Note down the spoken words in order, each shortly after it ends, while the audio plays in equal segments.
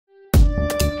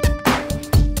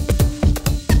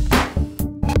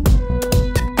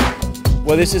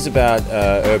Well, this is about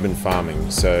urban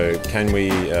farming. So can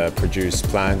we produce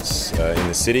plants in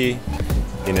the city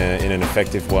in an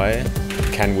effective way?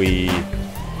 Can we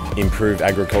improve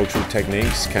agricultural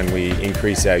techniques? Can we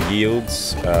increase our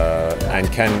yields?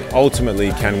 And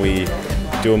ultimately, can we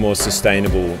do a more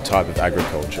sustainable type of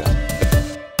agriculture?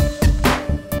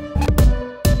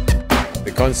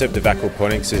 The concept of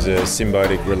aquaponics is a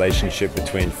symbiotic relationship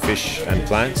between fish and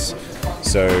plants.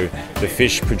 So the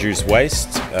fish produce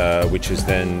waste, which is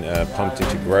then pumped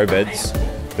into grow beds.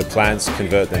 The plants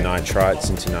convert the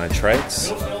nitrites into nitrates,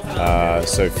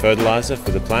 so fertilizer for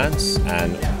the plants,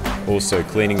 and also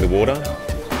cleaning the water.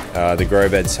 The grow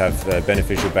beds have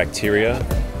beneficial bacteria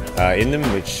in them,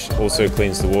 which also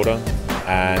cleans the water,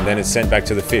 and then it's sent back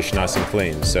to the fish nice and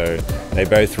clean. So they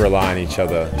both rely on each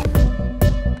other.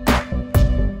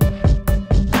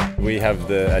 We have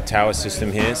a tower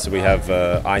system here, so we have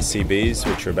ICBs,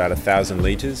 which are about 1,000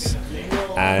 litres,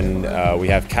 and we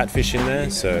have catfish in there,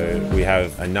 so we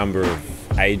have a number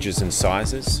of ages and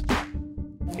sizes.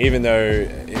 Even though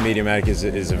Mediamatic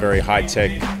is a very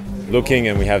high-tech looking,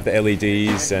 and we have the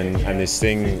LEDs and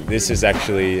this is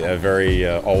actually a very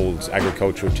old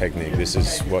agricultural technique. This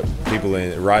is what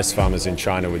rice farmers in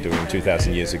China were doing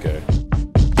 2,000 years ago.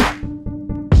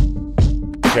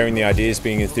 Sharing the ideas,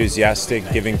 being enthusiastic,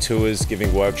 giving tours,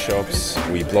 giving workshops.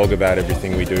 We blog about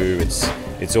everything we do.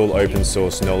 It's all open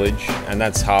source knowledge, and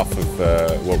that's half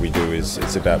of what we do.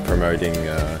 It's about promoting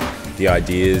the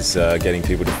ideas, getting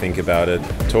people to think about it,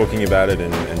 talking about it,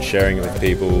 and sharing it with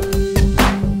people.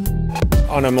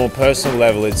 On a more personal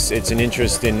level, it's an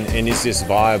interest in is this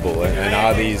viable, and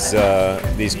are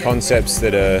these concepts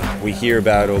that we hear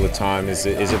about all the time, is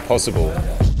it possible?